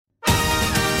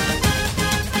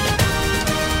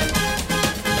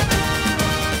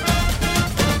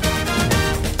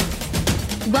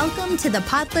to the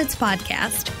Podlets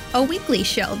Podcast, a weekly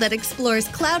show that explores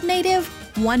cloud native,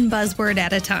 one buzzword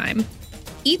at a time.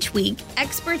 Each week,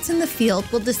 experts in the field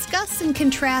will discuss and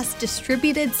contrast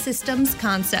distributed systems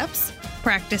concepts,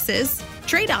 practices,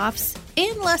 trade-offs,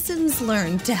 and lessons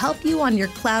learned to help you on your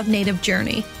cloud native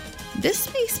journey. This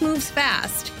space moves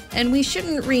fast, and we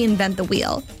shouldn't reinvent the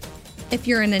wheel. If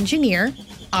you're an engineer,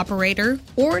 operator,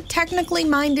 or technically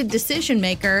minded decision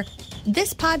maker,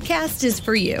 this podcast is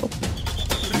for you.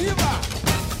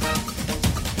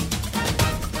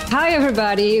 Hi,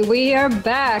 everybody. We are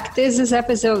back. This is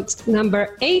episode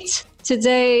number 8.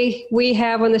 Today, we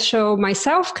have on the show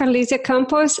myself, Carlisia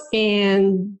Campos,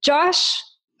 and Josh.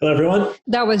 Hello, everyone.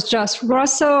 That was Josh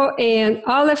Russell and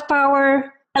Olive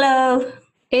Power. Hello.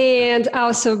 And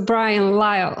also Brian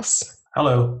Lyles.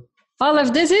 Hello.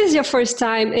 Olive, this is your first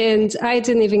time, and I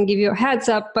didn't even give you a heads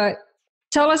up, but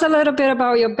tell us a little bit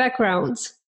about your background.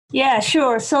 Yeah,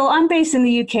 sure. So I'm based in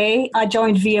the UK. I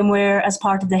joined VMware as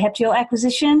part of the Heptio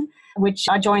acquisition, which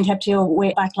I joined Heptio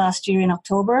way back last year in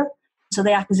October. So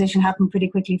the acquisition happened pretty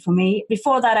quickly for me.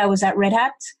 Before that, I was at Red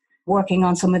Hat, working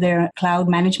on some of their cloud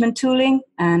management tooling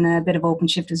and a bit of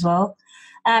OpenShift as well.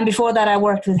 And before that, I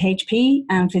worked with HP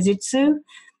and Fujitsu.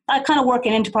 I kind of work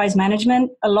in enterprise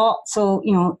management a lot. So,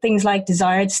 things like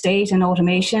desired state and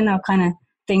automation are kind of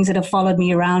things that have followed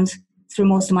me around through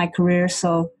most of my career.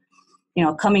 So,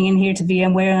 coming in here to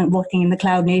VMware and working in the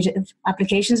cloud native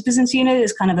applications business unit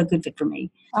is kind of a good fit for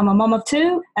me. I'm a mom of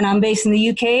 2 and I'm based in the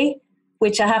UK,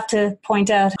 which I have to point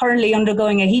out, currently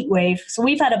undergoing a heat wave. So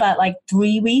we've had about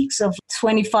 3 weeks of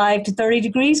 25 to 30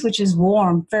 degrees, which is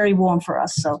warm, very warm for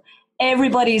us. So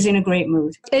everybody's in a great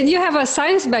mood. And you have a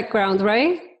science background,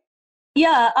 right?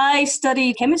 Yeah, I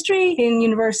studied chemistry in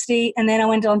university, and then I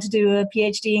went on to do a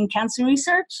PhD in cancer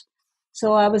research.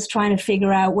 So I was trying to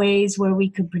figure out ways where we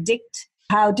could predict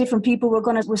how different people were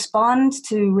going to respond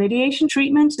to radiation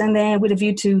treatment, and then with a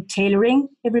view to tailoring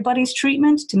everybody's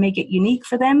treatment to make it unique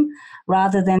for them,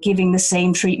 rather than giving the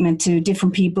same treatment to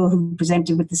different people who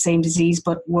presented with the same disease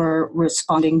but were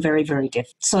responding very, very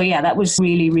different. So yeah, that was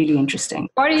really, really interesting.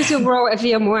 What is your role at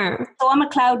VMware? So I'm a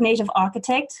cloud native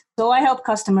architect. So I help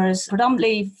customers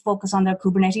predominantly focus on their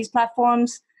Kubernetes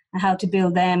platforms and how to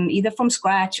build them either from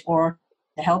scratch or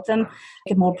to help them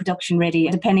get more production ready,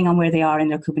 depending on where they are in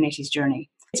their Kubernetes journey.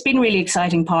 It's been a really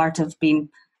exciting part of being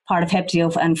part of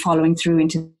Heptio and following through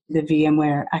into the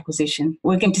VMware acquisition.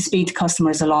 We're getting to speak to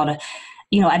customers a lot of,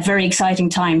 at very exciting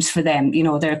times for them.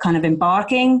 They're kind of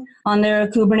embarking on their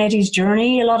Kubernetes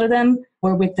journey, a lot of them.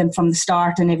 We're with them from the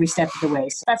start and every step of the way.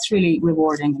 So that's really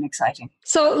rewarding and exciting.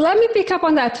 So let me pick up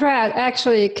on that thread,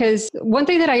 actually, because one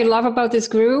thing that I love about this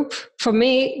group, for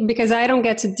me, because I don't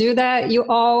get to do that, you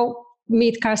all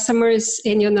meet customers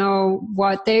and you know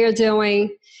what they are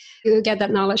doing. You get that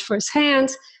knowledge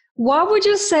firsthand. What would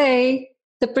you say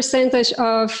the percentage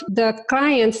of the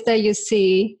clients that you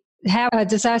see have a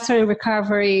disaster and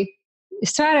recovery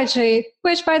strategy,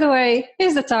 which, by the way,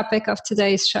 is the topic of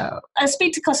today's show? I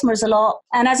speak to customers a lot.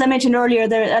 And as I mentioned earlier,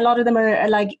 a lot of them are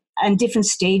in different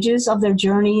stages of their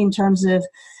journey in terms of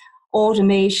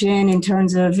automation, in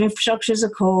terms of infrastructure as a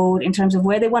code, in terms of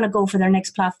where they want to go for their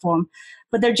next platform.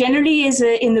 But there generally is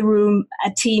in the room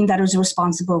a team that is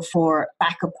responsible for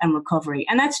backup and recovery.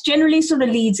 And that's generally sort of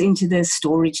leads into the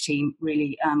storage team,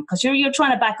 really, because you're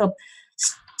trying to back up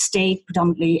state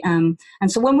predominantly. And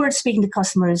so when we're speaking to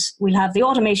customers, we'll have the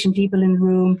automation people in the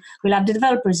room, we'll have the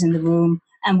developers in the room,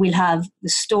 and we'll have the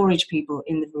storage people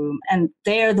in the room. And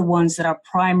they're the ones that are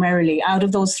primarily, out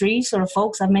of those 3 sort of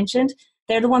folks I've mentioned,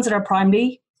 they're the ones that are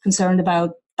primarily concerned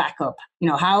about backup,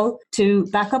 how to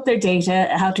back up their data,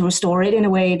 how to restore it in a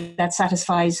way that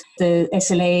satisfies the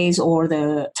SLAs or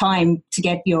the time to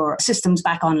get your systems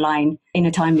back online in a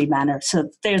timely manner.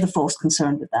 So they're the folks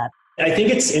concerned with that. I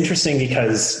think it's interesting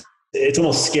because it's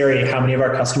almost scary how many of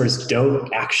our customers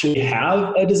don't actually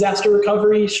have a disaster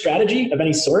recovery strategy of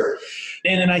any sort.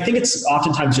 And I think it's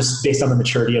oftentimes just based on the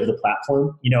maturity of the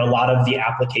platform. A lot of the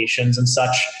applications and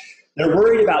such, they're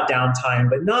worried about downtime,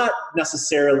 but not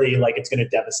necessarily like it's going to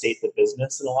devastate the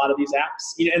business in a lot of these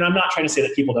apps. And I'm not trying to say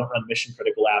that people don't run mission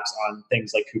critical apps on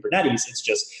things like Kubernetes. It's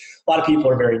just a lot of people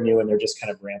are very new and they're just kind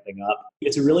of ramping up.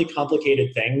 It's a really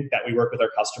complicated thing that we work with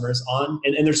our customers on.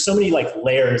 And there's so many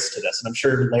layers to this, and I'm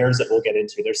sure layers that we'll get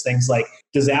into. There's things like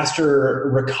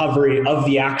disaster recovery of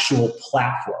the actual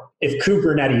platform. If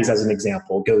Kubernetes, as an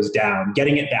example, goes down,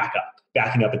 getting it back up,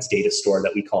 backing up its data store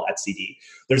that we call etcd.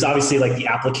 There's obviously the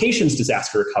application's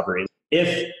disaster recovery.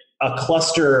 If a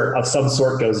cluster of some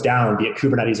sort goes down, be it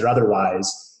Kubernetes or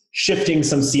otherwise, shifting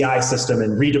some CI system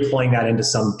and redeploying that into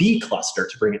some B cluster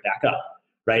to bring it back up,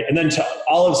 right? And then to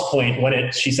Olive's point, when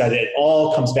she said it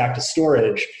all comes back to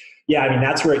storage, yeah, I mean,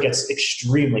 that's where it gets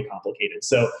extremely complicated.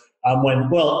 So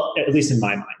at least in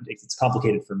my mind, it's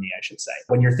complicated for me, I should say.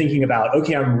 When you're thinking about,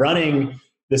 okay, I'm running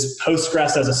this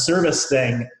Postgres as a service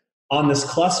thing on this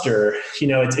cluster,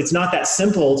 it's not that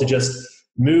simple to just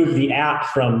move the app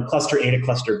from cluster A to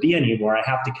cluster B anymore. I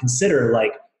have to consider,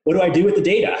 like, what do I do with the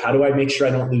data? How do I make sure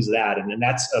I don't lose that? And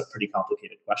that's a pretty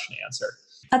complicated question to answer.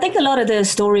 I think a lot of the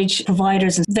storage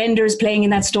providers and vendors playing in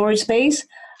that storage space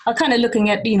are kind of looking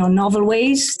at, novel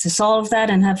ways to solve that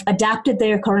and have adapted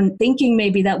their current thinking.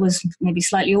 Maybe that was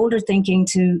slightly older thinking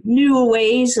to newer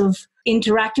ways of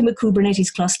interacting with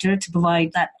Kubernetes cluster to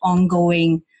provide that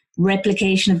ongoing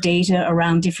replication of data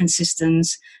around different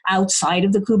systems outside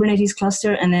of the Kubernetes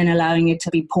cluster, and then allowing it to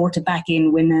be ported back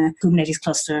in when the Kubernetes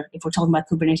cluster, if we're talking about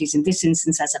Kubernetes in this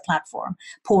instance as a platform,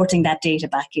 porting that data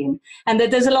back in. And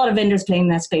there's a lot of vendors playing in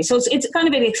that space. So it's kind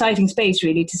of an exciting space,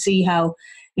 really, to see how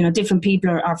different people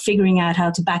are figuring out how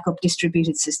to back up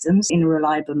distributed systems in a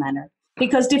reliable manner.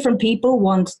 Because different people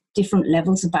want different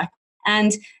levels of backup.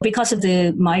 And because of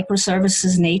the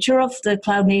microservices nature of the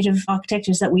cloud native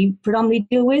architectures that we predominantly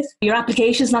deal with, your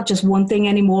application is not just one thing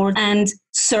anymore. And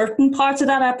certain parts of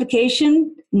that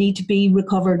application need to be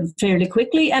recovered fairly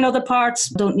quickly, and other parts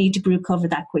don't need to be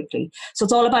recovered that quickly. So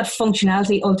it's all about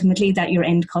functionality ultimately that your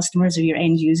end customers or your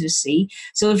end users see.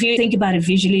 So if you think about it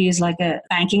visually as like a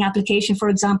banking application, for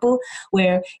example,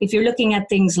 where if you're looking at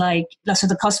things like, so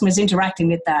the customer is interacting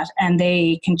with that and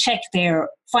they can check their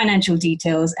financial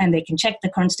details and they can check the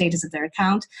current status of their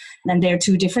account, and they're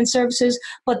two different services,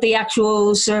 but the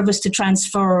actual service to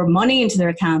transfer money into their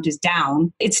account is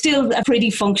down. It's still a pretty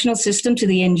functional system to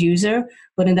the end user,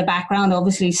 but in the background,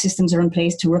 obviously systems are in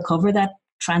place to recover that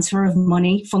transfer of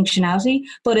money functionality,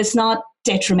 but it's not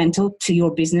detrimental to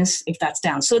your business if that's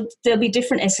down. So there'll be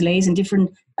different SLAs and different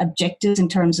objectives in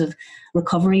terms of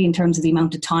recovery, in terms of the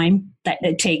amount of time that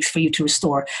it takes for you to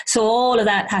restore. So all of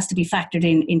that has to be factored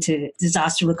into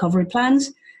disaster recovery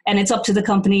plans. And it's up to the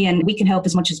company, and we can help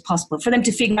as much as possible for them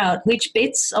to figure out which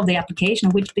bits of the application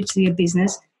or which bits of your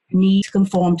business need to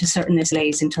conform to certain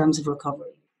SLAs in terms of recovery.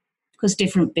 Because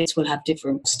different bits will have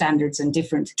different standards and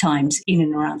different times in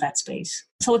and around that space.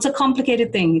 So it's a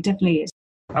complicated thing. It definitely is.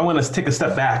 I want to take a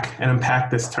step back and unpack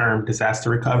this term, disaster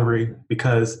recovery,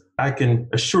 because I can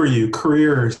assure you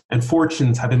careers and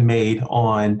fortunes have been made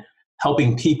on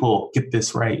helping people get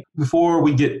this right. Before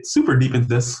we get super deep into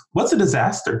this, what's a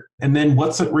disaster? And then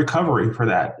what's a recovery for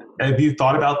that? Have you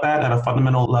thought about that at a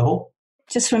fundamental level?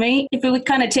 Just for me, if we would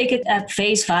kind of take it at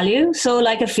face value, so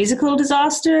like a physical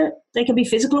disaster, they can be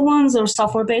physical ones or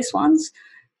software-based ones.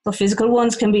 The physical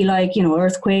ones can be like,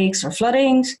 earthquakes or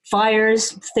floodings,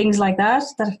 fires, things like that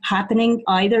are happening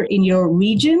either in your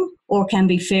region or can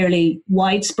be fairly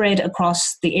widespread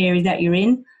across the area that you're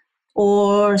in.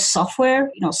 Or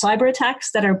software, cyber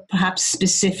attacks that are perhaps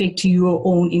specific to your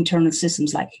own internal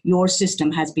systems, like your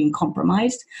system has been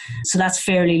compromised. So that's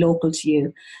fairly local to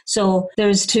you. So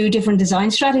there's two different design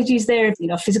strategies there.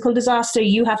 Physical disaster,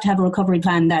 you have to have a recovery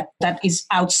plan that is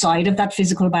outside of that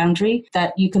physical boundary,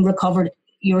 that you can recover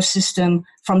your system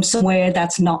from somewhere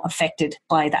that's not affected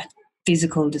by that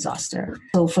physical disaster.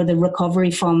 So for the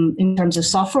recovery in terms of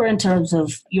software, in terms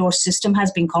of your system has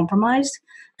been compromised,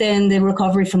 then the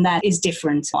recovery from that is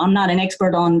different. I'm not an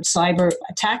expert on cyber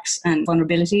attacks and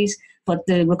vulnerabilities, but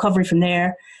the recovery from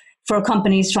there, for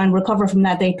companies trying to recover from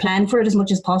that, they plan for it as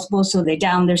much as possible. So they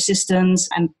down their systems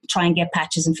and try and get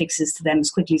patches and fixes to them as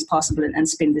quickly as possible and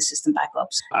spin the system back up.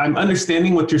 I'm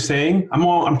understanding what you're saying.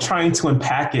 I'm trying to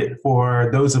unpack it for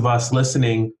those of us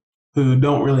listening who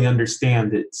don't really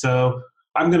understand it. So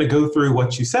I'm going to go through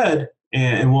what you said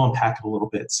and we'll unpack it a little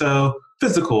bit. So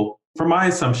physical, for my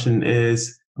assumption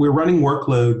is we're running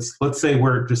workloads. Let's say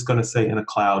we're just going to say in a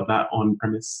cloud, not on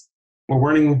premise. We're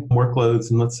running workloads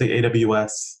in, let's say,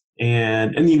 AWS.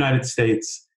 And in the United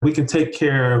States, we can take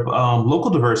care of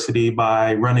local diversity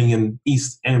by running in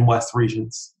East and West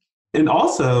regions. And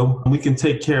also, we can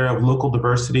take care of local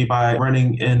diversity by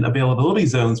running in availability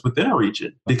zones within a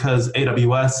region, because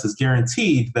AWS is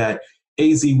guaranteed that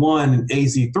AZ1 and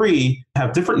AZ3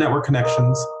 have different network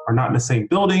connections, are not in the same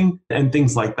building, and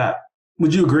things like that.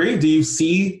 Would you agree? Do you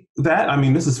see that? I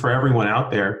mean, this is for everyone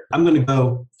out there. I'm going to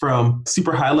go from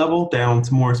super high level down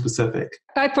to more specific.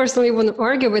 I personally wouldn't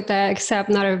argue with that, except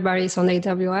not everybody's on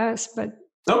AWS. But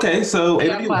okay, so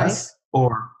AWS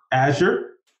or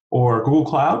Azure or Google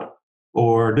Cloud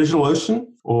or DigitalOcean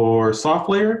or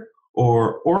SoftLayer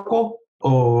or Oracle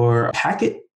or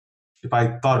Packet. If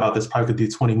I thought about this, probably could do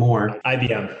 20 more.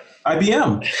 IBM.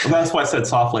 Well, that's why I said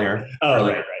SoftLayer. Oh,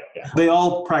 right. Yeah. They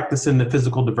all practice in the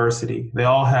physical diversity. They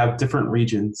all have different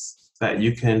regions that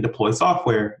you can deploy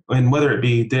software, and whether it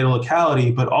be data locality,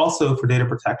 but also for data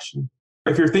protection.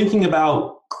 If you're thinking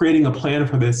about creating a plan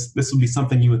for this, this would be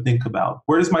something you would think about.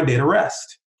 Where does my data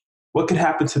rest? What could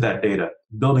happen to that data?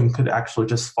 The building could actually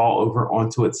just fall over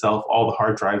onto itself. All the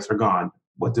hard drives are gone.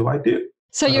 What do I do?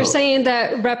 So you're saying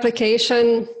that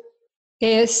replication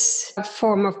is a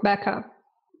form of backup?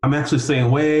 I'm actually saying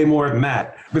way more than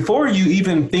that. Before you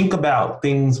even think about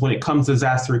things when it comes to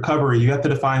disaster recovery, you have to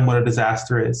define what a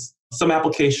disaster is. Some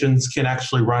applications can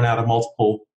actually run out of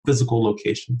multiple physical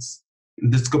locations.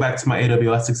 Let's go back to my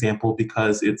AWS example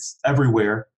because it's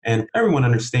everywhere and everyone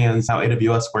understands how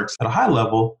AWS works at a high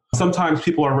level. Sometimes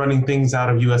people are running things out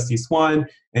of US East 1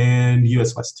 and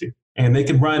US West 2, and they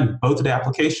can run both of the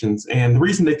applications. And the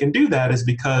reason they can do that is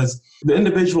because the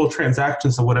individual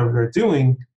transactions of whatever they're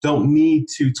doing don't need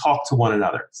to talk to one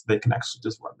another. So they can actually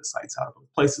just run the sites out of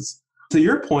both places. To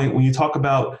your point, when you talk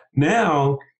about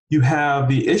now, you have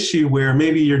the issue where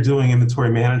maybe you're doing inventory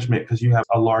management because you have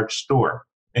a large store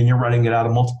and you're running it out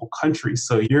of multiple countries.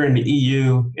 So you're in the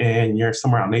EU and you're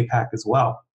somewhere out in APAC as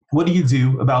well. What do you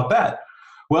do about that?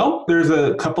 Well, there's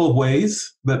a couple of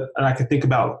ways that I could think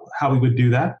about how we would do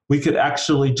that. We could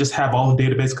actually just have all the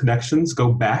database connections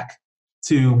go back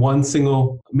to one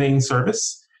single main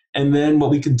service. And then what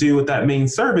we could do with that main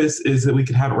service is that we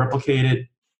could have it replicated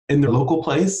in the local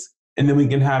place. And then we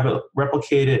can have it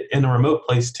replicated in a remote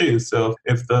place too. So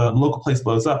if the local place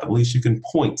blows up, at least you can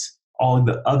point all of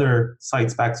the other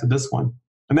sites back to this one.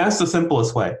 And that's the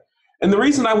simplest way. And the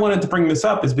reason I wanted to bring this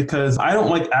up is because I don't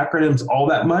like acronyms all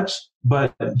that much,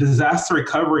 but disaster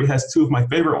recovery has two of my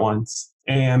favorite ones.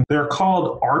 And they're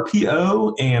called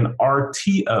RPO and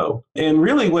RTO. And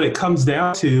really what it comes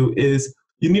down to is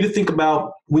you need to think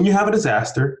about when you have a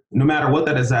disaster, no matter what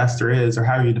that disaster is or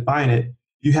how you define it,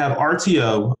 you have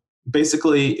RTO.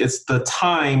 Basically, it's the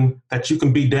time that you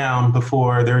can be down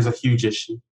before there's a huge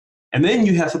issue. And then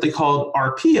you have something called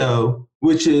RPO,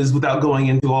 which is, without going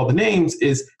into all the names,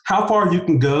 is how far you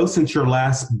can go since your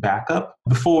last backup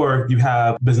before you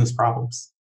have business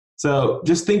problems. So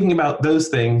just thinking about those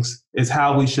things is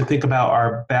how we should think about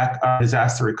our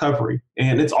disaster recovery.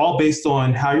 And it's all based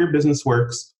on how your business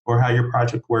works or how your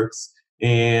project works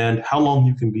and how long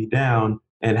you can be down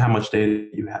and how much data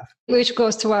you have. Which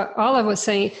goes to what Olav was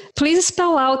saying. Please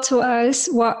spell out to us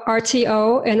what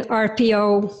RTO and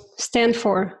RPO stand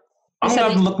for. I'm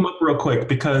going to look them up real quick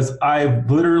because I've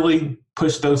literally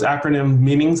pushed those acronym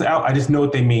meanings out. I just know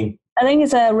what they mean. I think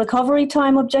it's a recovery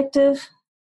time objective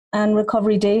and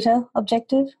recovery data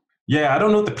objective. Yeah, I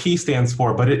don't know what the P stands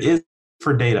for, but it is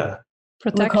for data.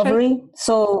 Protection? Recovery.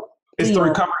 So it's the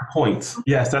recovery point.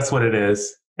 Yes, that's what it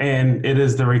is. And it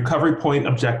is the recovery point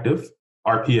objective,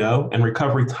 RPO, and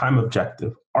recovery time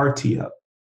objective, RTO.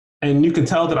 And you can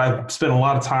tell that I've spent a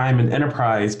lot of time in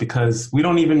enterprise because we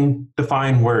don't even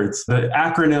define words. The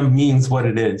acronym means what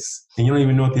it is, and you don't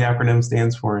even know what the acronym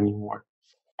stands for anymore.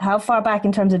 How far back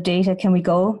in terms of data can we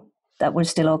go that we're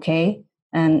still okay?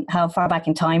 And how far back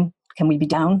in time can we be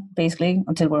down, basically,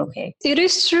 until we're okay? It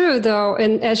is true, though,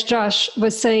 and as Josh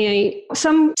was saying,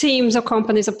 some teams or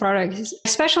companies or products,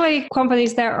 especially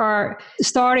companies that are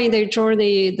starting their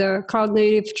journey, the cloud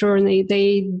native journey,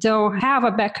 they don't have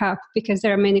a backup because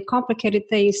there are many complicated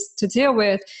things to deal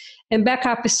with. And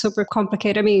backup is super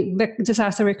complicated. I mean,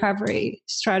 disaster recovery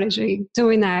strategy,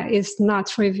 doing that is not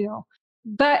trivial.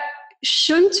 But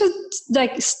shouldn't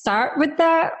you start with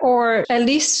that, or at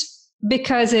least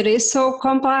because it is so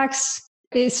complex?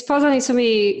 It's puzzling to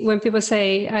me when people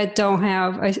say, I don't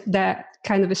have that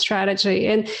kind of a strategy.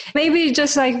 And maybe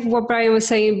just like what Brian was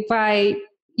saying, by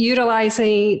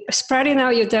spreading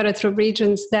out your data through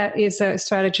regions, that is a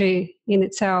strategy in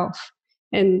itself.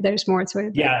 And there's more to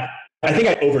it. Yeah. I think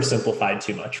I oversimplified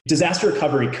too much. Disaster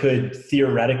recovery could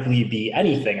theoretically be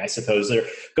anything, I suppose.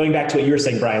 Going back to what you were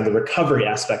saying, Brian, the recovery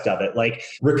aspect of it. Like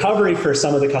recovery for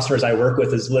some of the customers I work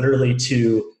with is literally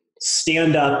to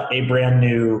stand up a brand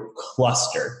new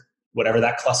cluster, whatever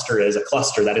that cluster is, a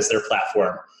cluster that is their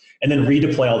platform, and then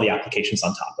redeploy all the applications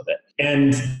on top of it.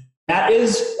 And that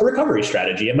is a recovery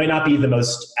strategy. It might not be the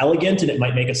most elegant and it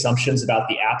might make assumptions about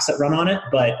the apps that run on it,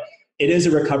 but it is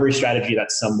a recovery strategy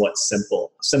that's somewhat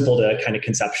simple to kind of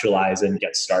conceptualize and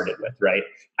get started with, right?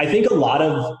 I think a lot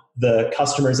of the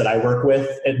customers that I work with,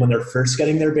 when they're first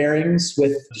getting their bearings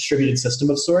with a distributed system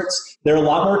of sorts, they're a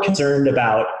lot more concerned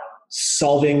about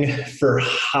solving for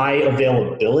high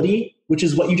availability, which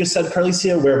is what you just said,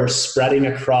 Carlicia, where we're spreading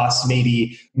across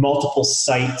maybe multiple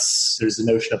sites. There's the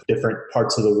notion of different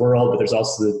parts of the world, but there's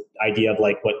also the idea of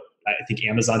like what I think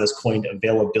Amazon has coined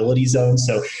availability zones.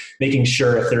 So making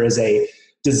sure if there is a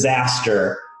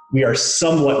disaster we are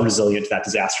somewhat resilient to that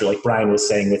disaster, like Brian was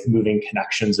saying, with moving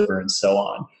connections over and so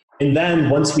on. And then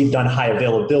once we've done high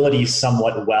availability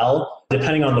somewhat well,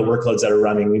 depending on the workloads that are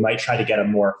running, we might try to get a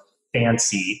more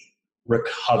fancy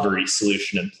recovery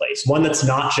solution in place. One that's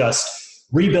not just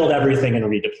rebuild everything and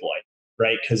redeploy,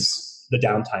 right? Because the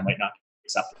downtime might not be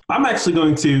acceptable. I'm actually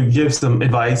going to give some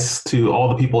advice to all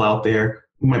the people out there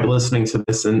who might be listening to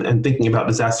this and thinking about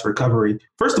disaster recovery.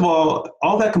 First of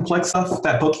all that complex stuff,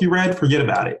 that book you read, forget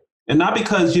about it. And not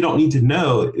because you don't need to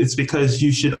know, it's because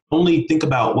you should only think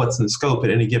about what's in scope at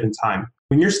any given time.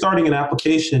 When you're starting an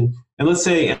application, and let's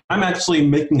say I'm actually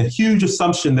making a huge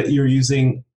assumption that you're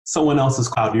using someone else's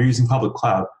cloud, you're using public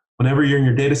cloud. Whenever you're in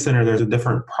your data center, there's a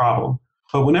different problem.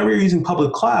 But whenever you're using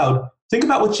public cloud, think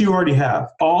about what you already have.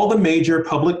 All the major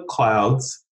public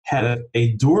clouds had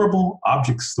a durable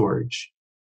object storage,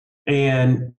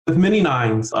 and with many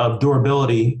nines of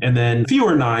durability and then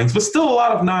fewer nines, but still a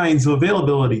lot of nines of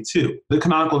availability too. The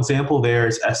canonical example there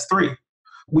is S3.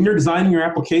 When you're designing your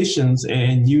applications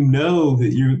and you know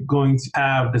that you're going to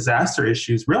have disaster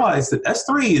issues, realize that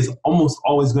S3 is almost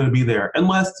always going to be there,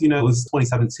 unless it was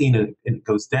 2017 and it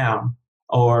goes down,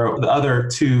 or the other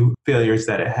two failures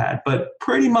that it had. But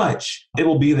pretty much it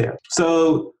will be there.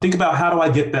 So think about, how do I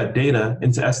get that data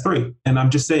into S3? And I'm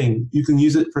just saying, you can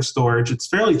use it for storage. It's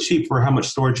fairly cheap for how much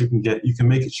storage you can get. You can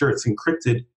make sure it's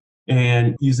encrypted,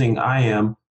 and using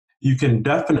IAM, you can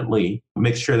definitely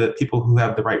make sure that people who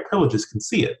have the right privileges can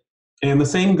see it. And the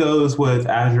same goes with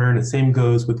Azure, and the same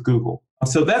goes with Google.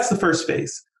 So that's the first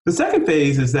phase. The second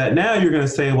phase is that now you're going to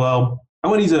say, well, I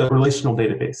want to use a relational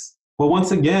database. Well,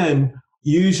 once again,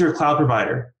 use your cloud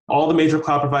provider. All the major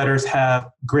cloud providers have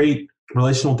great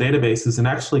relational databases and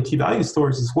actually key value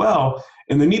stores as well.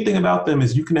 And the neat thing about them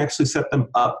is you can actually set them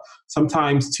up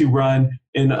sometimes to run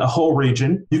in a whole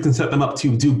region. You can set them up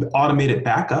to do automated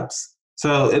backups.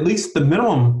 So at least the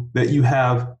minimum that you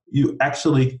have, you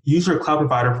actually use your cloud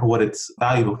provider for what it's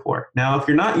valuable for. Now, if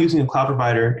you're not using a cloud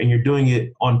provider and you're doing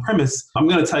it on premise, I'm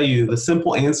going to tell you the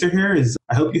simple answer here is,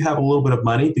 I hope you have a little bit of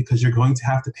money, because you're going to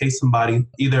have to pay somebody,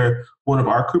 either one of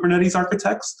our Kubernetes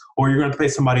architects, or you're going to pay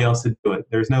somebody else to do it.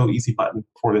 There's no easy button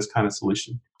for this kind of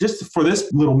solution. Just for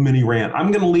this little mini rant, I'm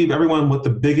going to leave everyone with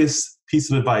the biggest piece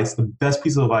of advice, the best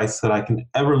piece of advice that I can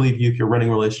ever leave you if you're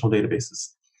running relational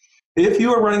databases. If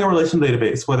you are running a relational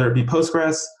database, whether it be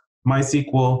Postgres,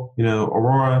 MySQL,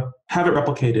 Aurora, have it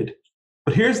replicated.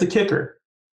 But here's the kicker.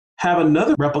 Have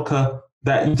another replica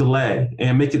that you delay,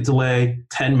 and make it delay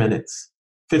 10 minutes,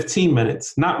 15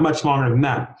 minutes, not much longer than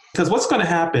that. Because what's going to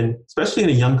happen, especially in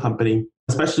a young company,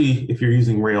 especially if you're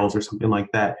using Rails or something like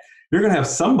that, you're going to have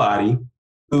somebody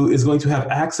who is going to have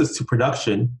access to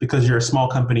production, because you're a small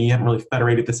company, you haven't really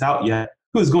federated this out yet,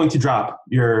 who is going to drop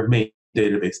your main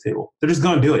database table. They're just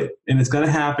going to do it, and it's going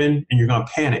to happen, and you're going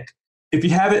to panic. If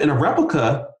you have it in a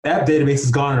replica, that database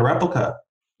is gone in a replica.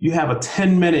 You have a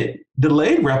 10-minute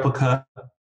delayed replica,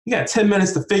 you got 10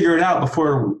 minutes to figure it out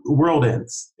before the world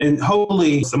ends. And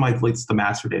hopefully somebody deletes the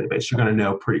master database. You're going to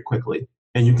know pretty quickly,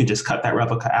 and you can just cut that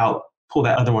replica out, pull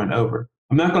that other one over.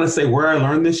 I'm not going to say where I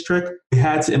learned this trick. We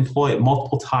had to employ it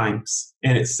multiple times,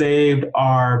 and it saved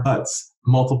our butts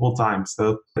multiple times.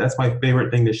 So that's my favorite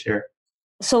thing to share.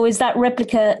 So is that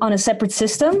replica on a separate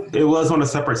system? It was on a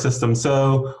separate system.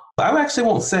 So I actually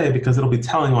won't say, because it'll be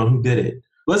telling on who did it.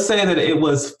 Let's say that it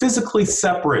was physically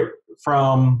separate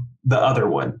from the other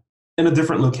one in a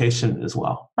different location as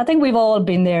well. I think we've all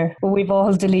been there, but we've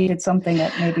all deleted something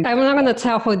that maybe... I'm not going to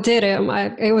tell who did it.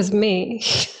 It was me.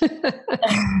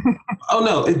 Oh,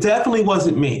 no, it definitely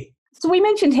wasn't me. So we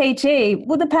mentioned HA.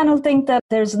 Would the panel think that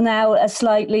there's now a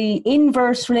slightly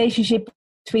inverse relationship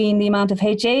between the amount of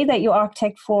HA that you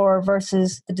architect for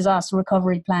versus the disaster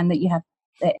recovery plan that you have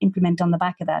to implement on the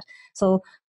back of that? So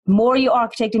more you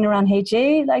architecting around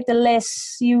HA, like the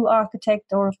less you architect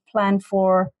or plan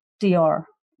for DR.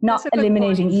 Not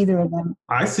eliminating either of them.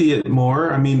 I see it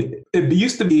more. I mean, it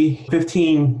used to be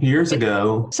 15 years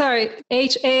ago. Sorry,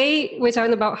 HA, we're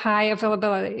talking about high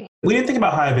availability. We didn't think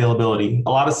about high availability.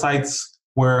 A lot of sites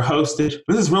were hosted.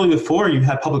 This is really before you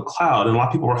had public cloud, and a lot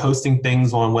of people were hosting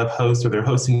things on web hosts, or they're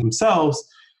hosting themselves.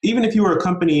 Even if you were a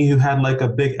company who had like a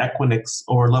big Equinix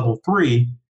or level 3,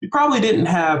 you probably didn't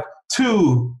have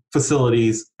 2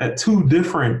 facilities at 2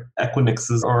 different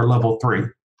Equinixes or level 3.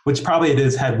 Which probably it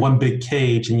is had one big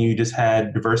cage, and you just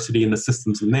had diversity in the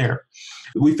systems in there.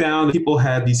 We found people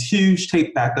had these huge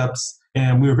tape backups,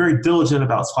 and we were very diligent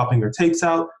about swapping our tapes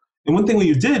out. And one thing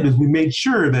we did is we made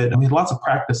sure that we had lots of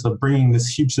practice of bringing this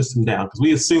huge system down, because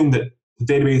we assumed that the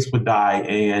database would die,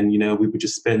 and we would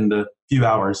just spend a few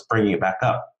hours bringing it back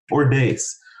up, or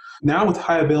days. Now with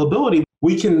high availability,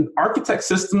 we can architect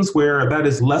systems where that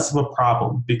is less of a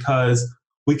problem because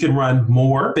we can run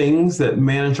more things that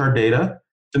manage our data.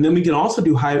 And then we can also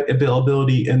do high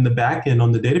availability in the backend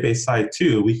on the database side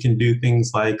too. We can do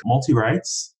things like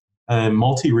multi-writes and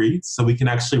multi-reads. So we can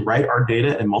actually write our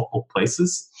data in multiple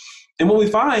places. And what we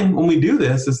find when we do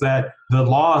this is that the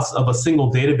loss of a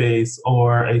single database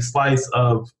or a slice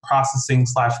of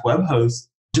processing/web host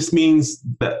just means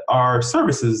that our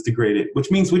service is degraded,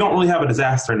 which means we don't really have a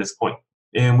disaster at this point.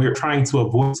 And we're trying to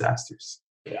avoid disasters.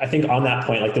 I think on that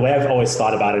point, like the way I've always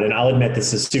thought about it, and I'll admit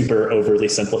this is super overly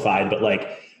simplified, but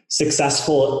like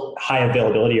successful high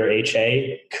availability or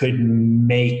HA could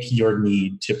make your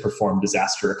need to perform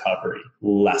disaster recovery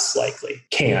less likely.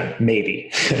 Can,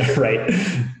 maybe, right?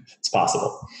 It's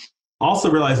possible.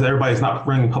 Also realize that everybody's not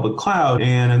running public cloud.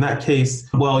 And in that case,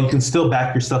 well, you can still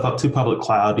back your stuff up to public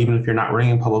cloud, even if you're not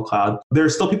running public cloud.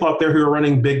 There's still people out there who are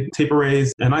running big tape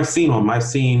arrays. And I've seen them. I've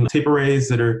seen tape arrays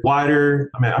that are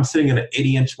wider. I mean, I'm sitting at an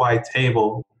 80-inch wide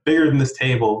table, bigger than this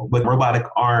table, with robotic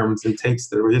arms and tapes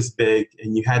that were this big.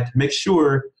 And you had to make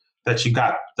sure that you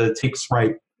got the tapes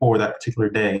right for that particular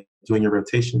day doing your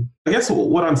rotation. I guess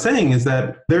what I'm saying is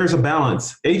that there's a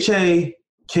balance. HA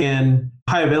can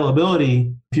high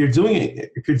availability. If you're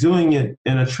doing it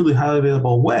in a truly highly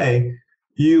available way,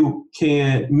 you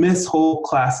can miss whole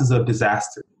classes of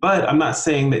disaster. But I'm not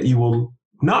saying that you will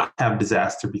not have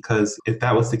disaster, because if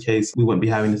that was the case, we wouldn't be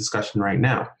having this discussion right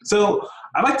now. So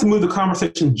I'd like to move the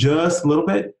conversation just a little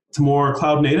bit to more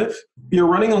cloud native. You're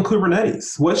running on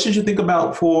Kubernetes. What should you think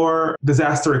about for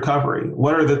disaster recovery?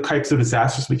 What are the types of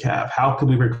disasters we have? How can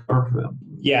we recover from them?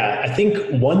 Yeah, I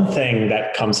think one thing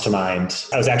that comes to mind,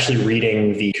 I was actually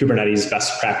reading the Kubernetes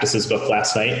best practices book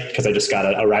last night because I just got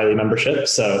a O'Reilly membership.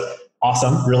 So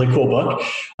awesome, really cool book.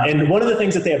 And one of the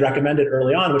things that they had recommended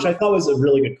early on, which I thought was a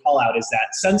really good call out, is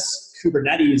that since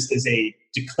Kubernetes is a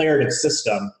declarative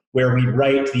system where we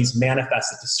write these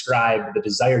manifests that describe the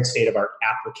desired state of our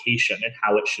application and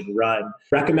how it should run,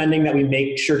 recommending that we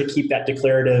make sure to keep that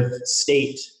declarative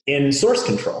state in source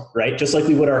control, right? Just like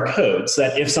we would our code, so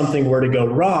that if something were to go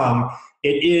wrong,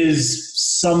 it is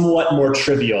somewhat more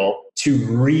trivial to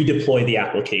redeploy the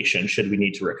application should we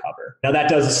need to recover. Now that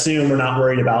does assume we're not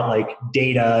worried about like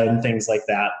data and things like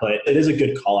that, but it is a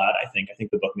good call out, I think. I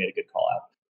think the book made a good call out.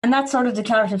 And that sort of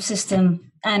declarative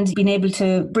system and being able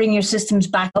to bring your systems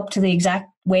back up to the exact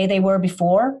way they were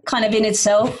before, kind of in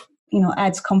itself,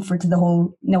 adds comfort to the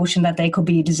whole notion that they could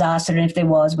be a disaster. And if there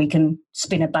was, we can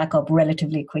spin it back up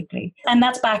relatively quickly. And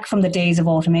that's back from the days of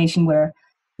automation where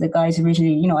the guys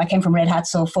originally, I came from Red Hat,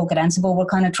 so folk at Ansible were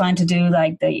kind of trying to do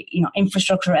like the,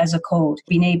 infrastructure as a code,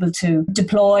 being able to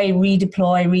deploy,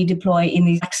 redeploy in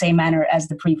the exact same manner as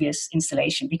the previous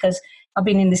installation. Because I've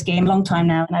been in this game a long time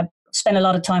now, and I've spent a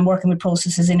lot of time working with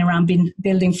processes in around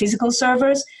building physical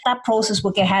servers. That process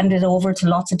would get handed over to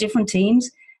lots of different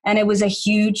teams. And it was a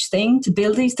huge thing to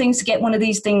build these things, to get one of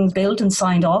these things built and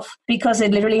signed off, because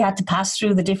it literally had to pass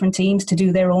through the different teams to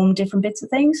do their own different bits of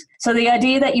things. So the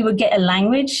idea that you would get a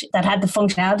language that had the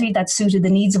functionality that suited the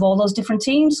needs of all those different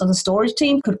teams, so the storage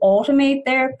team could automate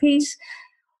their piece,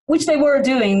 which they were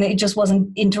doing, it just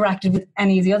wasn't interactive with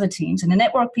any of the other teams. And the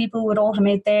network people would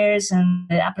automate theirs, and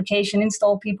the application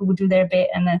install people would do their bit,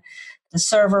 and the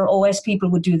server OS people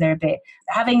would do their bit.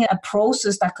 Having a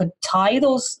process that could tie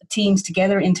those teams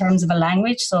together in terms of a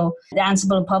language, so the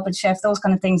Ansible, Puppet, Chef, those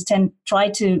kind of things try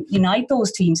to unite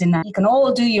those teams in that. You can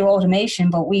all do your automation,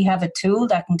 but we have a tool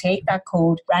that can take that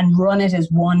code and run it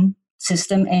as one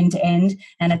system end to end.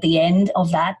 And at the end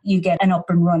of that, you get an up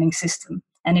and running system.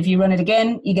 And if you run it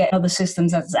again, you get other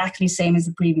systems that's exactly the same as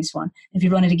the previous one. If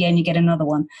you run it again, you get another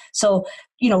one. So,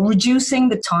 reducing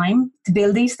the time to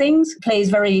build these things plays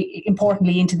very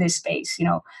importantly into this space.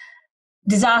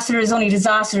 Disaster is only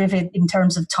disaster if in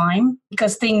terms of time,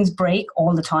 because things break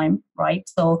all the time, right?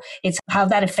 So it's how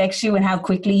that affects you and how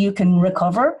quickly you can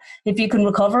recover. If you can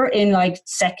recover in like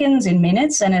seconds, in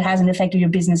minutes, and it hasn't affected your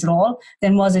business at all,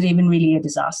 then was it even really a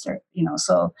disaster?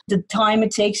 So the time it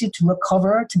takes you to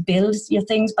recover, to build your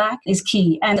things back is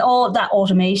key. And all that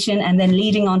automation, and then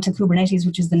leading on to Kubernetes,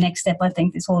 which is the next step, I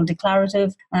think, this whole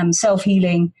declarative,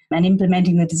 self-healing, and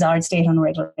implementing the desired state on a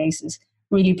regular basis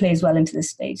really plays well into this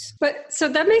space. But so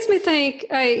that makes me think,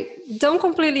 I don't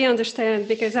completely understand,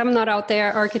 because I'm not out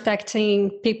there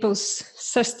architecting people's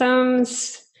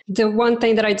systems. The one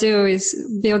thing that I do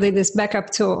is building this backup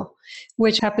tool,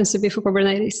 which happens to be for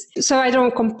Kubernetes. So I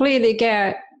don't completely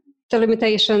get the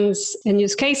limitations and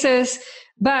use cases,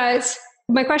 but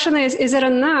my question is it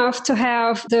enough to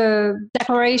have the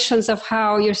declarations of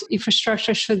how your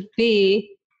infrastructure should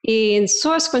be in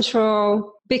source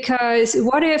control? Because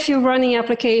what if you're running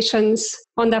applications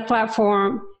on that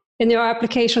platform and your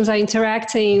applications are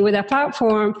interacting with that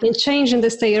platform and changing the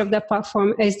state of that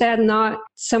platform. Is that not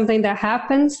something that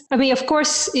happens? I mean, of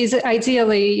course, is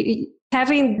ideally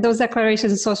having those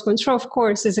declarations in source control, of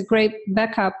course, is a great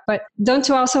backup, but don't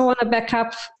you also want to back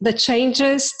up the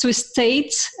changes to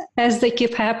states as they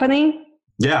keep happening?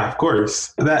 Yeah, of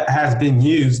course. That has been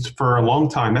used for a long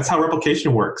time. That's how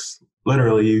replication works.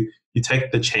 Literally, you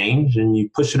take the change and you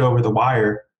push it over the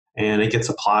wire and it gets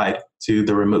applied to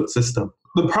the remote system.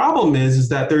 The problem is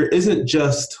that there isn't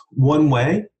just one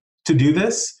way to do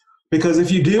this, because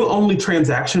if you do only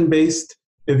transaction-based,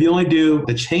 if you only do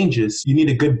the changes, you need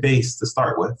a good base to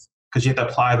start with because you have to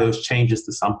apply those changes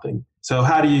to something. So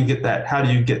how do you get that? How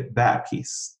do you get that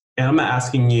piece? And I'm not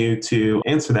asking you to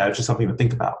answer that. It's just something to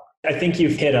think about. I think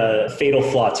you've hit a fatal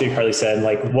flaw too, Carly said,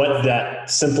 like what that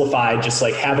simplified, just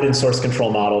like have it in source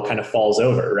control model kind of falls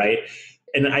over, right?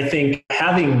 And I think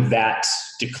having that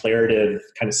declarative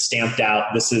kind of stamped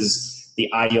out, this is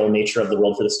the ideal nature of the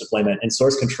world for this deployment, and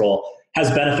source control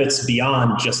has benefits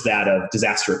beyond just that of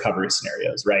disaster recovery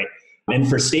scenarios, right? And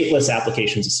for stateless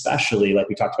applications, especially like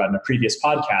we talked about in a previous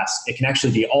podcast, it can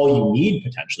actually be all you need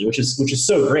potentially, which is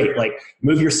so great. Like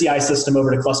move your CI system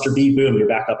over to cluster B, boom, you're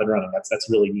back up and running. That's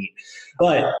really neat.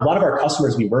 But a lot of our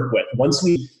customers we work with, once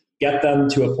we get them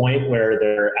to a point where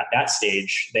they're at that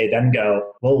stage, they then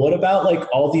go, well, what about like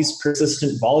all these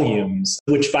persistent volumes,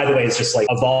 which by the way is just like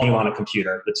a volume on a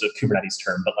computer. That's a Kubernetes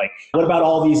term. But like, what about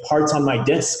all these parts on my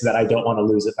disk that I don't want to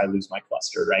lose if I lose my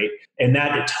cluster, right? And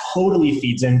that it totally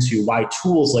feeds into why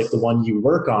tools like the one you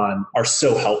work on are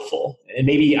so helpful. And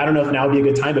maybe, I don't know if now would be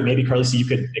a good time, but maybe Carly, so you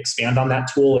could expand on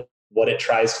that tool, what it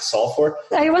tries to solve for.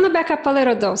 I want to back up a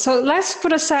little though. So let's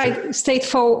put aside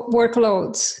stateful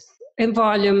workloads and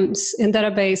volumes in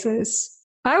databases.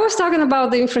 I was talking about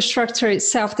the infrastructure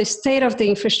itself, the state of the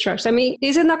infrastructure. I mean,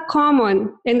 is it not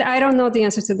common, and I don't know the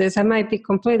answer to this, I might be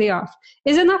completely off.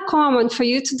 Is it not common for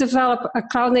you to develop a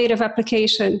cloud native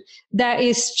application that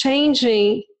is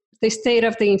changing the state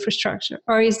of the infrastructure?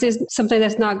 Or is this something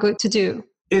that's not good to do?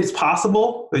 It's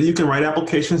possible that you can write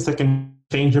applications that can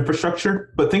change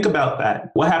infrastructure, but think about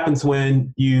that. What happens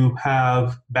when you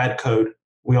have bad code?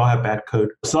 We all have bad code.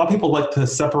 So a lot of people like to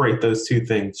separate those two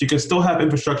things. You can still have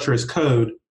infrastructure as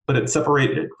code, but it's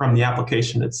separated from the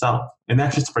application itself. And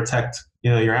that's just to protect,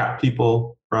 your app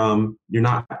people from your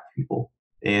not app people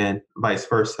and vice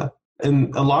versa.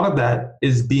 And a lot of that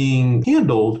is being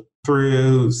handled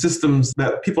through systems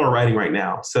that people are writing right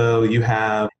now. So you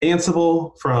have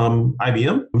Ansible from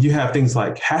IBM. You have things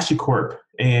like HashiCorp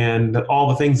and all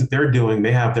the things that they're doing.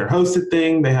 They have their hosted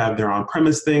thing. They have their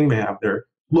on-premise thing. They have their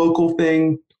local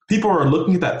thing. People are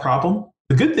looking at that problem.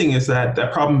 The good thing is that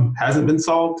that problem hasn't been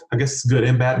solved. I guess it's good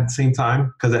and bad at the same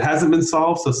time because it hasn't been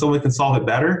solved, so someone can solve it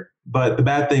better. But the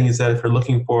bad thing is that if you're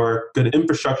looking for good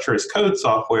infrastructure as code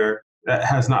software, that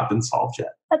has not been solved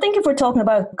yet. I think if we're talking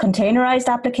about containerized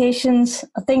applications,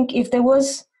 I think if there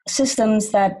was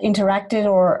systems that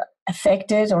interacted or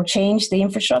affected or changed the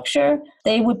infrastructure,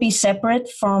 they would be separate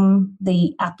from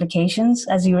the applications.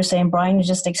 As you were saying, Brian, you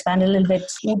just expanded a little bit.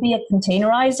 Would be a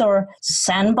containerized or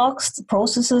sandboxed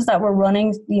processes that were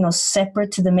running,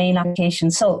 separate to the main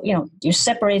application. So, you're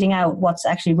separating out what's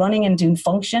actually running and doing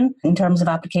function in terms of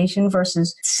application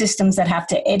versus systems that have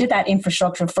to edit that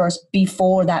infrastructure first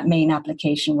before that main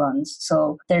application runs.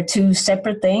 So they're two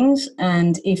separate things.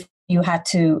 And if you had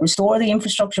to restore the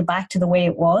infrastructure back to the way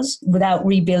it was without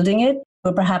rebuilding it,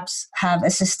 or perhaps have a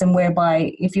system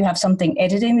whereby if you have something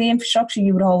editing the infrastructure,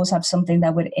 you would always have something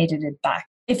that would edit it back.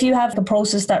 If you have the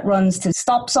process that runs to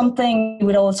stop something, you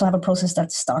would also have a process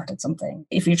that started something.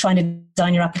 If you're trying to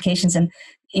design your applications and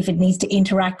if it needs to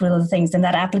interact with other things, then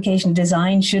that application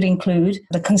design should include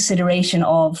the consideration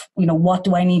of, what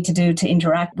do I need to do to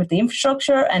interact with the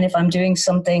infrastructure? And if I'm doing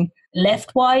something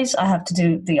left-wise, I have to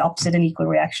do the opposite and equal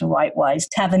reaction right-wise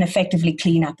to have an effectively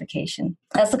clean application.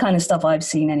 That's the kind of stuff I've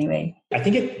seen anyway. I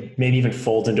think it maybe even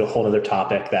folds into a whole other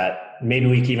topic that maybe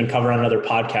we can even cover on another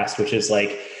podcast, which is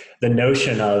like the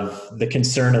notion of the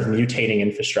concern of mutating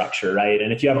infrastructure, right?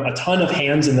 And if you have a ton of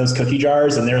hands in those cookie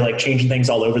jars and they're like changing things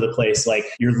all over the place, like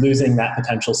you're losing that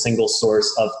potential single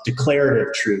source of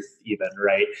declarative truth even,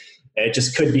 right? It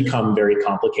just could become very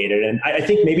complicated. And I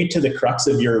think maybe to the crux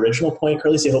of your original point,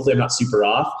 Carly, so hopefully I'm not super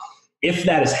off, if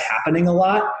that is happening a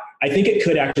lot, I think it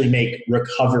could actually make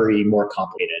recovery more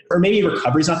complicated. Or maybe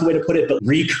recovery is not the way to put it, but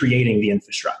recreating the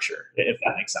infrastructure, if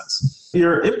that makes sense.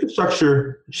 Your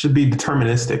infrastructure should be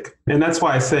deterministic. And that's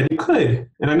why I said you could.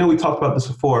 And I know we talked about this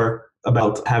before.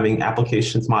 about having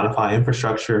applications modify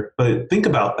infrastructure, but think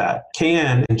about that.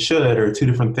 Can and should are two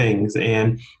different things.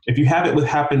 And if you have it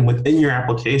happen within your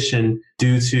application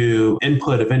due to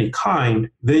input of any kind,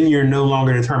 then you're no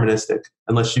longer deterministic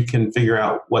unless you can figure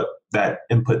out what that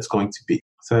input's going to be.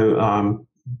 So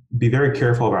be very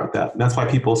careful about that. And that's why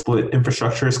people split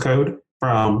infrastructure as code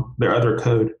from their other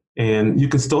code. And you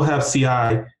can still have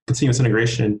CI, continuous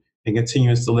integration, and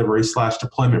continuous delivery /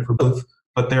 deployment for both,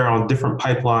 but they're on different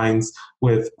pipelines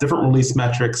with different release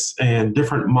metrics and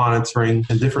different monitoring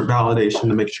and different validation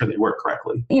to make sure they work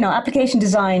correctly. Application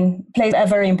design plays a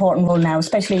very important role now,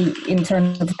 especially in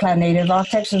terms of cloud native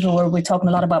architectures, where we're talking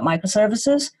a lot about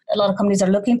microservices. A lot of companies are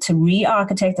looking to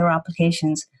re-architect their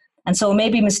applications. And so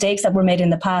maybe mistakes that were made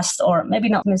in the past, or maybe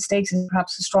not mistakes is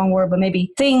perhaps a strong word, but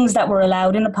maybe things that were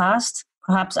allowed in the past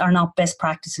perhaps are not best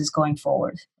practices going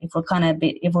forward. If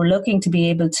we're looking to be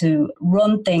able to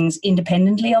run things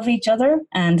independently of each other,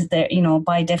 and they're,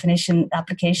 by definition,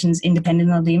 applications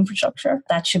independent of the infrastructure,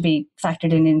 that should be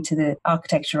factored into the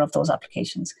architecture of those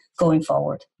applications going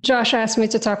forward. Josh asked me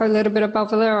to talk a little bit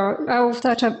about Velero. I will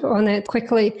touch up on it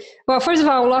quickly. Well, first of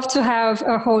all, I would love to have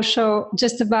a whole show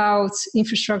just about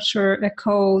infrastructure,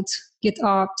 code,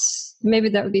 GitOps. Maybe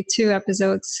that would be 2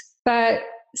 episodes.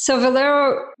 So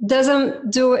Velero doesn't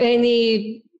do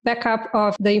any backup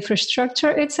of the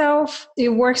infrastructure itself. It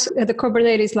works at the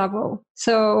Kubernetes level.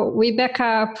 So we back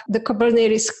up the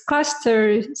Kubernetes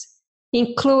clusters,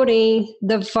 including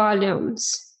the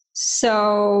volumes.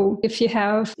 So if you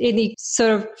have any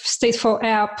sort of stateful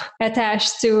app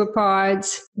attached to a pod,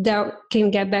 that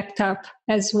can get backed up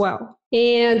as well.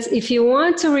 And if you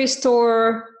want to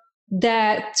restore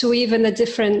that to even a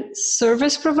different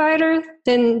service provider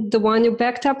than the one you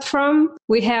backed up from,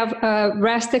 we have a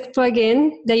Restic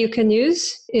plugin that you can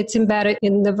use. It's embedded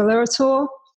in the Velero tool.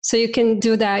 So you can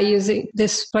do that using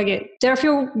this plugin. There are a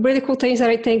few really cool things that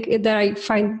I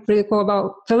find really cool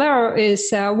about Velero is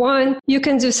one, you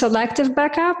can do selective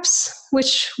backups,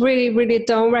 which really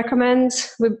don't recommend.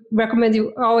 We recommend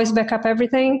you always back up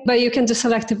everything, but you can do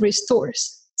selective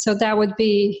restores. So that would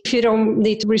be, if you don't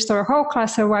need to restore a whole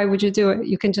cluster, why would you do it?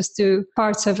 You can just do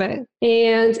parts of it.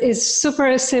 And it's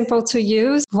super simple to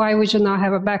use. Why would you not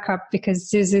have a backup? Because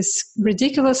this is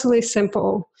ridiculously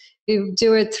simple. You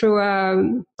do it through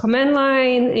a command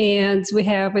line, and we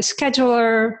have a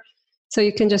scheduler. So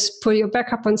you can just put your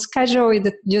backup on schedule.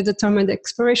 You determine the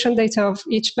expiration date of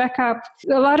each backup.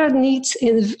 A lot of neat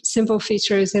and simple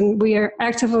features, and we are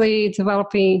actively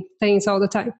developing things all the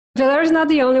time. Velero is not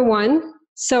the only one.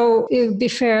 So it would be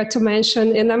fair to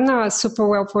mention, and I'm not super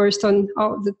well versed on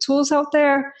all the tools out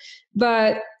there,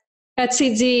 but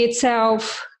etcd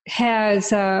itself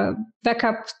has a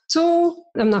backup tool.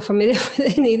 I'm not familiar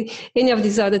with any of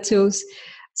these other tools.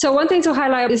 So one thing to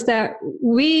highlight is that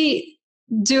we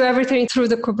do everything through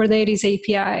the Kubernetes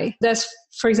API. That's,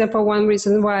 for example, one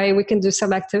reason why we can do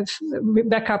selective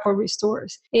backup or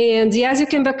restores. And yes, you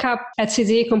can back up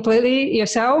etcd completely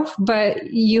yourself,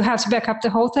 but you have to back up the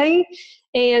whole thing.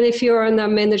 And if you're on a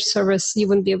managed service, you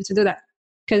wouldn't be able to do that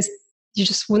because you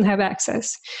just wouldn't have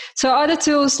access. So other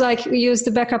tools like use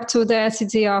the backup tool that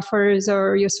etcd offers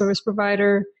or your service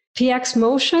provider. PX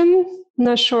Motion,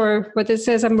 not sure what it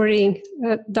says. I'm reading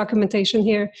documentation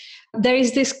here. There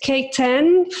is this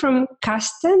K10 from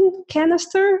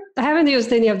Canister. I haven't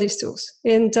used any of these tools,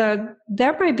 and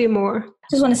there might be more. I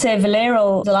just want to say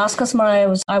Velero, the last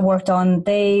customer I worked on,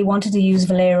 they wanted to use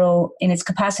Velero in its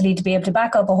capacity to be able to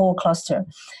back up a whole cluster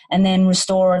and then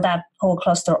restore that whole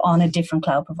cluster on a different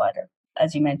cloud provider,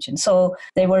 as you mentioned. So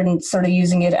they weren't sort of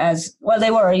using it as, well,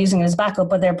 they were using it as backup,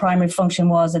 but their primary function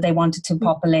was that they wanted to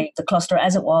populate the cluster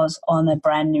as it was on a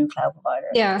brand new cloud provider.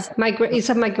 Yeah, it's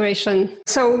a migration.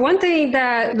 So one thing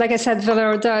that, like I said,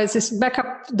 Velero does is back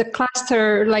up the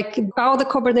cluster, like all the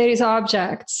Kubernetes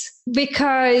objects.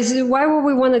 Because why would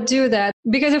we want to do that?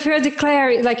 Because if you're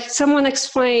declaring, like someone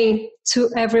explained to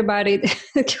everybody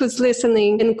who's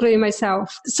listening, including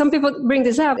myself, some people bring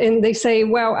this up and they say,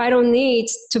 well, I don't need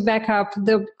to back up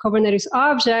the Kubernetes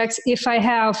objects if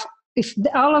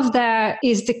all of that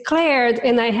is declared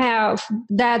and I have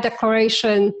that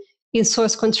declaration in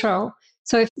source control.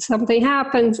 So if something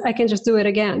happens, I can just do it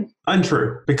again.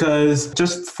 Untrue, because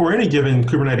just for any given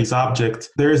Kubernetes object,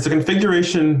 there is the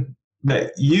configuration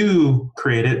that you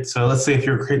created. So let's say if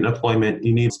you're creating a deployment,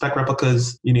 you need spec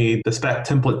replicas, you need the spec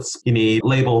templates, you need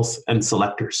labels and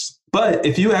selectors. But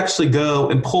if you actually go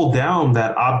and pull down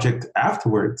that object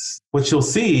afterwards, what you'll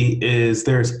see is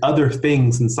there's other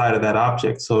things inside of that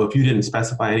object. So if you didn't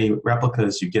specify any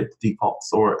replicas, you get the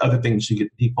defaults, or other things you get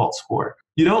the defaults for.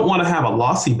 You don't want to have a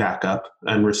lossy backup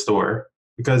and restore,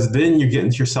 because then you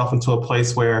get yourself into a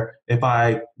place where if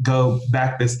I go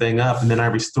back this thing up and then I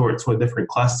restore it to a different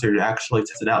cluster to actually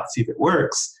test it out to see if it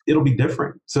works, it'll be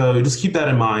different. So just keep that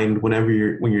in mind when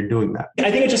you're doing that.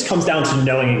 I think it just comes down to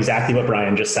knowing exactly what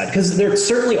Brian just said, because there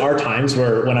certainly are times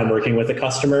where when I'm working with a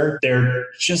customer, they're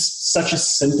just such a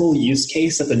simple use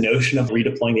case that the notion of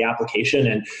redeploying the application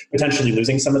and potentially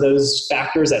losing some of those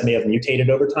factors that may have mutated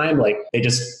over time, like they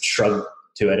just shrug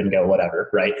to it and go, whatever,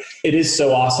 right? It is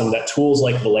so awesome that tools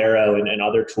like Velero and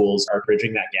other tools are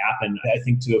bridging that gap. And I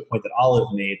think to a point that Olive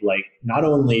made, like not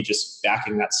only just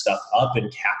backing that stuff up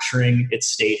and capturing its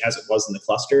state as it was in the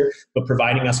cluster, but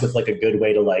providing us with like a good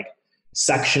way to like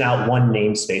section out one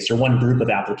namespace or one group of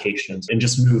applications and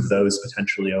just move those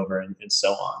potentially over and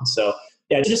so on. So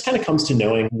yeah, it just kind of comes to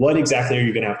knowing what exactly are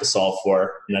you going to have to solve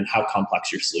for and then how complex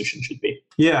your solution should be.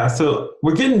 Yeah, so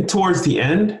we're getting towards the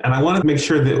end, and I want to make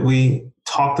sure that we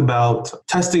talked about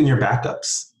testing your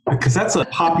backups, because that's a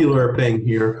popular thing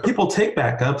here. People take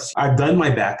backups. I've done my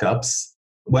backups,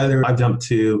 whether I dump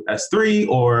to S3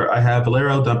 or I have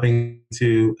Velero dumping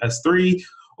to S3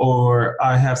 or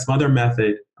I have some other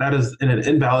method. That is an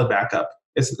invalid backup.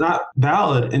 It's not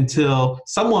valid until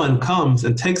someone comes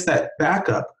and takes that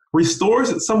backup, restores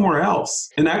it somewhere else,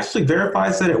 and actually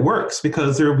verifies that it works,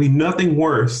 because there will be nothing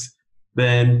worse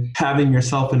than having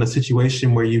yourself in a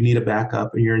situation where you need a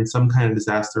backup and you're in some kind of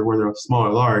disaster, whether small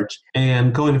or large,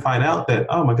 and going to find out that,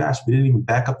 oh my gosh, we didn't even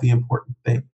back up the important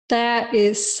thing. That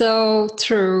is so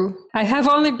true. I have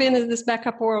only been in this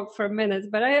backup world for a minute,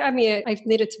 but I've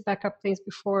needed to back up things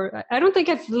before. I don't think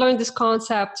I've learned this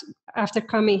concept after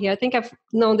coming here. I think I've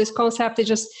known this concept. It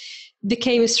just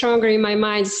became stronger in my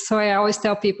mind. So I always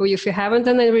tell people, if you haven't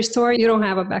done a restore, you don't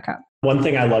have a backup. One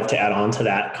thing I love to add on to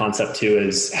that concept too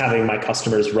is having my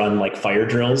customers run like fire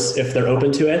drills if they're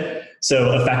open to it.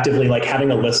 So effectively like having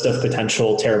a list of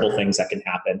potential terrible things that can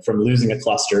happen, from losing a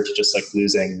cluster to just like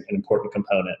losing an important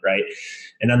component, right?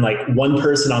 And then like one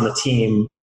person on the team,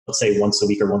 let's say once a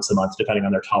week or once a month, depending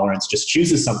on their tolerance, just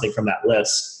chooses something from that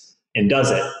list and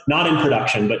does it. Not in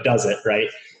production, but does it, right?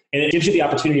 And it gives you the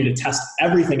opportunity to test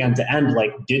everything end to end.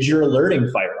 Like, did your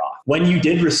alerting fire off? When you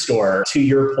did restore, to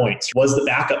your point, was the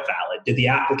backup valid? Did the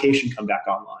application come back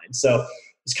online? So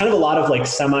it's kind of a lot of like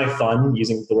semi-fun,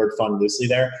 using the word fun loosely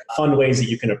there, fun ways that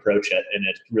you can approach it. And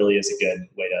it really is a good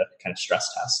way to kind of stress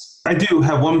test. I do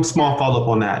have one small follow-up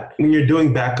on that. When you're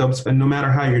doing backups, and no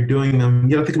matter how you're doing them,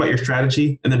 you got to think about your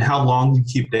strategy and then how long you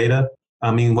keep data.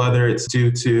 I mean, whether it's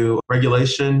due to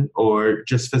regulation or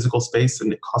just physical space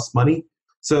and it costs money.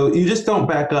 So you just don't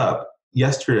back up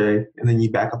yesterday and then you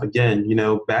back up again.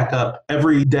 Back up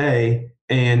every day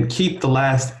and keep the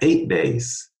last 8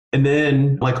 days. And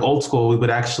then, like old school, we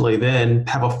would actually then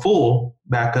have a full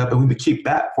backup and we would keep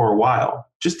that for a while,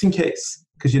 just in case,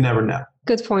 because you never know.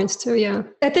 Good points too, yeah.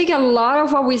 I think a lot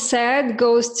of what we said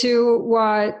goes to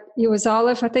what it was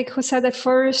Olive, I think, who said at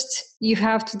first. You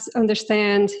have to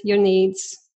understand your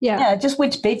needs. Yeah, just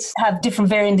which bits have different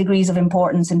varying degrees of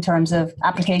importance in terms of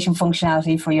application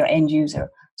functionality for your end user.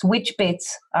 So which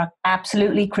bits are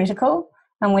absolutely critical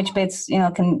and which bits,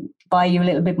 can buy you a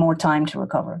little bit more time to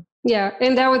recover. Yeah,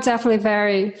 and that would definitely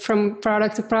vary from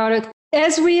product to product.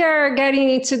 As we are getting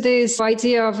into this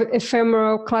idea of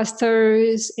ephemeral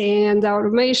clusters and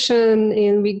automation,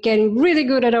 and we're getting really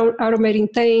good at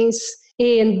automating things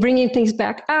and bringing things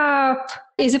back up,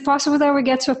 is it possible that we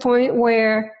get to a point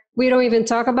where we don't even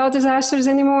talk about disasters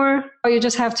anymore? Or you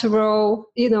just have to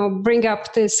bring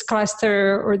up this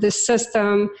cluster or this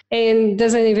system, and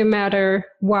doesn't even matter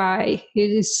why.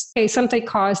 You just, hey, something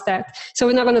caused that. So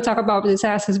we're not going to talk about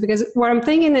disasters, because what I'm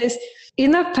thinking is,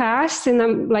 in the past,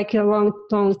 and like a long,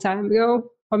 long time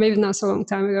ago, or maybe not so long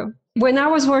time ago, when I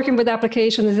was working with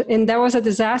applications and there was a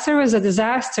disaster, it was a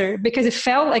disaster because it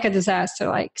felt like a disaster.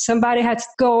 Like somebody had to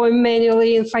go in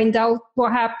manually and find out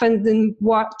what happened and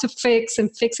what to fix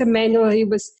and fix it manually. It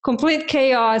was complete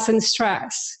chaos and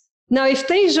stress. Now, if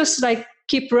things just like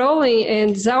keep rolling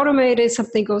and it's automated,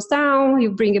 something goes down,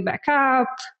 you bring it back up.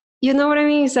 You know what I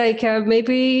mean? It's like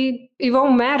maybe it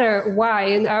won't matter why.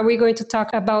 And are we going to talk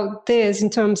about this in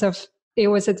terms of it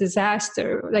was a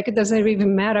disaster? Like it doesn't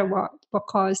even matter what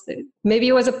caused it. Maybe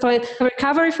it was a plan. A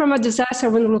recovery from a disaster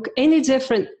wouldn't look any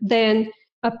different than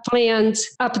a planned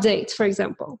update, for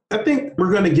example. I think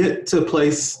we're going to get to a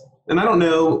place, and I don't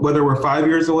know whether we're 5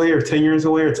 years away or 10 years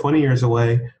away or 20 years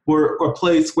away, we're a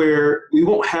place where we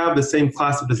won't have the same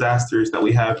class of disasters that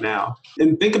we have now.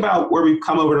 And think about where we've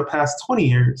come over the past 20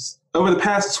 years. Over the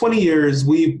past 20 years,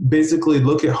 we basically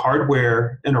look at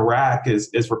hardware in a rack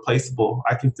as replaceable.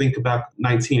 I can think about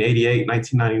 1988,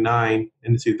 1999,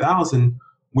 and 2000.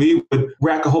 We would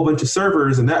rack a whole bunch of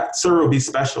servers, and that server would be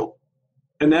special.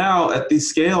 And now at these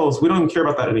scales, we don't even care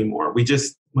about that anymore. We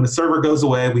just, when a server goes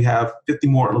away, we have 50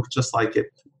 more that look just like it.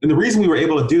 And the reason we were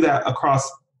able to do that across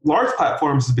large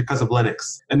platforms is because of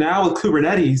Linux. And now with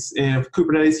Kubernetes, and if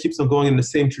Kubernetes keeps on going in the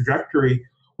same trajectory,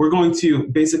 we're going to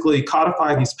basically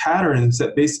codify these patterns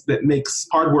that makes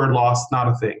hardware loss not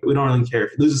a thing. We don't really care.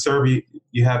 If you lose a server,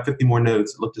 you have 50 more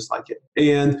nodes that look just like it.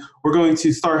 And we're going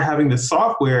to start having the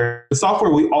software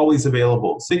will be always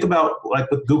available. Think about like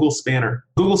with Google Spanner.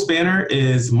 Google Spanner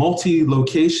is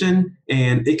multi-location,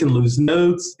 and it can lose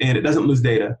nodes, and it doesn't lose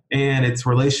data, and it's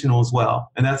relational as well.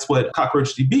 And that's what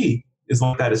CockroachDB is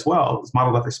like that as well. It's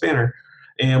modeled after Spanner.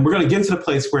 And we're going to get to the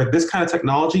place where this kind of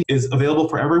technology is available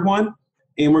for everyone.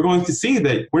 And we're going to see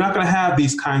that we're not going to have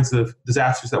these kinds of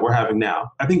disasters that we're having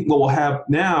now. I think what we'll have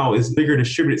now is bigger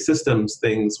distributed systems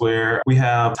things where we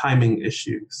have timing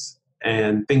issues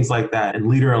and things like that, and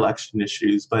leader election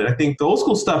issues. But I think the old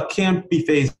school stuff can be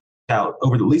phased out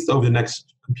at least over the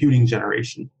next computing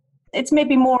generation. It's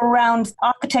maybe more around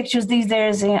architectures these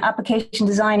days, application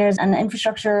designers and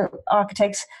infrastructure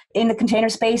architects in the container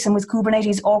space, and with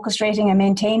Kubernetes orchestrating and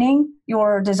maintaining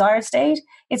your desired state.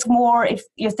 It's more if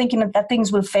you're thinking that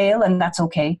things will fail, and that's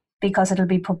okay because it'll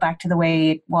be put back to the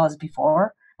way it was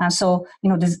before. And so,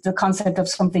 the concept of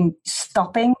something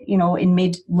stopping, in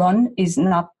mid-run is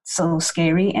not so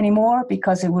scary anymore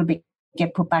because it will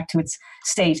get put back to its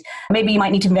state. Maybe you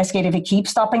might need to investigate if it keeps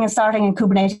stopping and starting and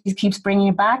Kubernetes keeps bringing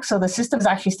it back. So the system is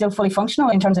actually still fully functional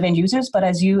in terms of end users, but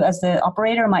as the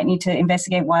operator, might need to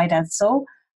investigate why that's so.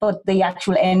 But the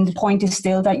actual end point is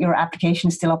still that your application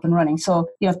is still up and running. So,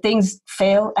 things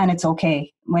fail and it's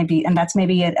okay. And that's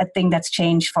maybe a thing that's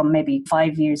changed from maybe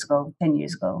 5 years ago, 10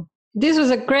 years ago. This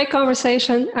was a great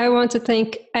conversation. I want to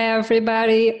thank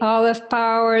everybody, Olive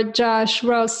Power, Josh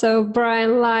Russell,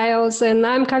 Brian Lyles, and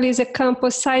I'm Kalizia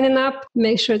Campos signing up.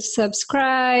 Make sure to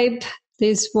subscribe.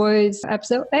 This was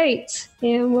episode 8,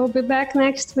 and we'll be back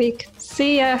next week.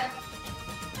 See ya.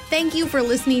 Thank you for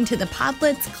listening to the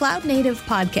Podlets Cloud Native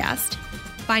Podcast.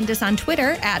 Find us on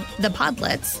Twitter at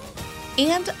 @thepodlets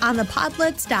and on the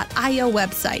podlets.io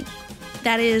website.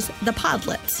 That is the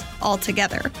Podlets all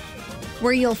together,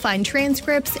 where you'll find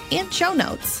transcripts and show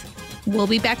notes. We'll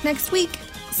be back next week.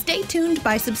 Stay tuned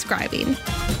by subscribing.